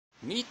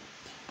Meet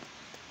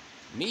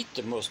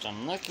the most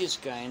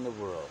unluckiest guy in the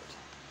world.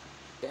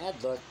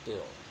 Bad Luck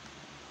Bill.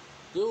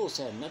 Bill's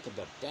had nothing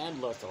but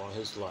bad luck all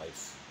his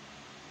life.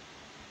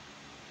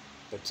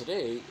 But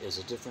today is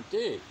a different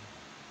day.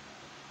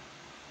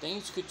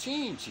 Things could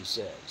change, he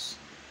says.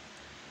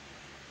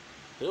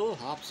 Bill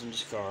hops in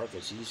his car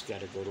because he's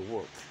got to go to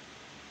work.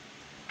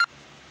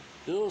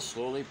 Bill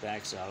slowly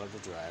backs out of the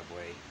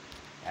driveway,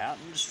 out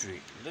in the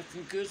street,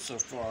 looking good so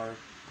far,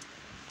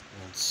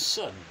 and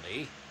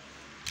suddenly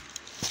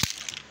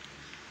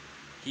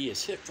he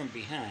is hit from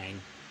behind,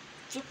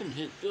 flipping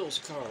Bill's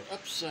car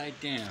upside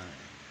down.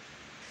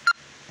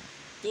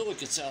 Bill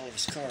gets out of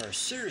his car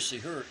seriously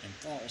hurt and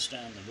falls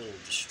down the middle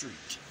of the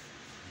street.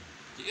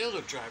 The other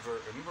driver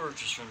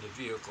emerges from the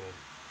vehicle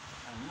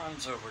and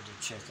runs over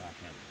to check on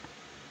him.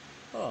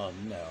 Oh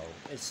no,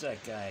 it's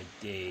that guy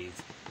Dave,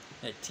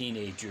 that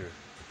teenager.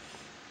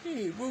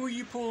 Hey, what were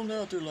you pulling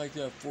out there like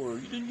that for?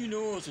 Didn't you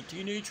know as a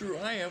teenager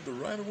I have the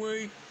right of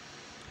way?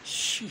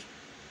 Shit.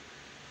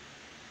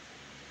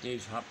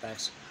 Dave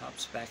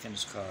hops back in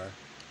his car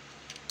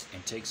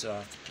and takes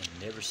off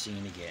and never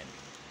seen again.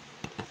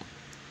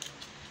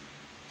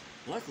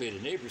 Luckily, the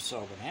neighbors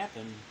saw what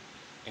happened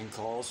and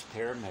calls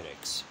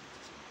paramedics.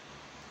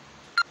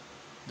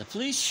 The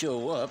police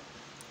show up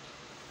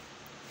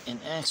and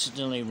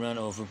accidentally run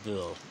over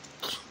Bill.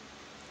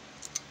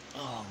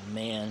 Oh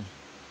man,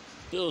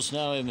 Bill's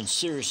now even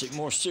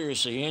more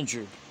seriously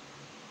injured.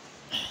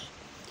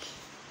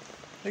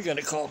 They're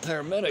gonna call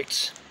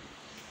paramedics.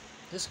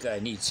 This guy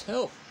needs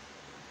help.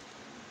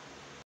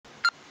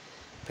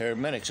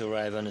 Paramedics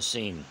arrive on the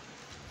scene.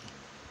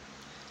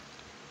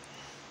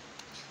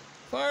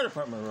 Fire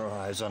department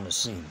arrives on the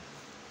scene.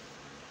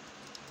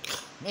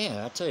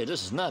 Man, I tell you,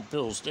 this is not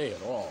Bill's day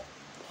at all.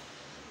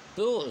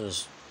 Bill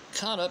is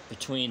caught up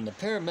between the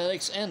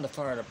paramedics and the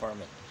fire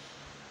department.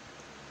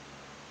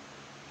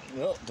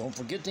 Well, don't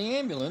forget the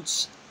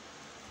ambulance.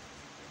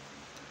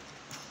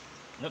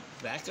 Nope,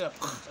 back up.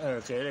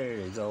 Okay, there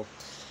you go.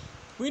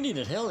 We need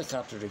a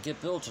helicopter to get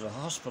Bill to the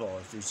hospital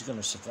if he's going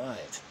to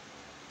survive.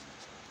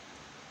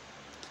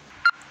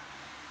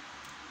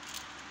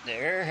 The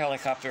air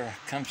helicopter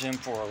comes in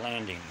for a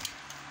landing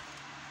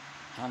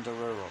on the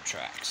railroad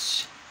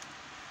tracks.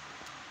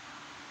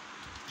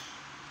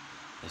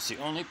 It's the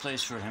only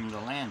place for him to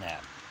land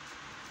at.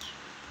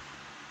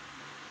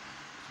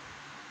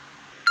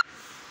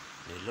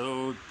 They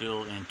load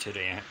Bill into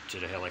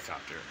the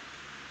helicopter,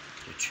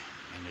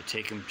 and they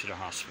take him to the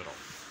hospital.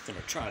 They're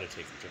going to try to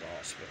take him to the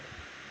hospital.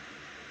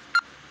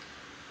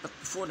 But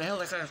before the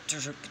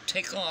helicopters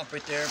take off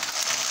right there,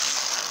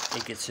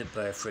 it gets hit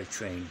by a freight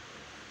train.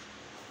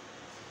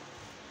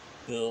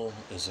 Bill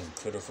is in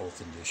critical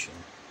condition.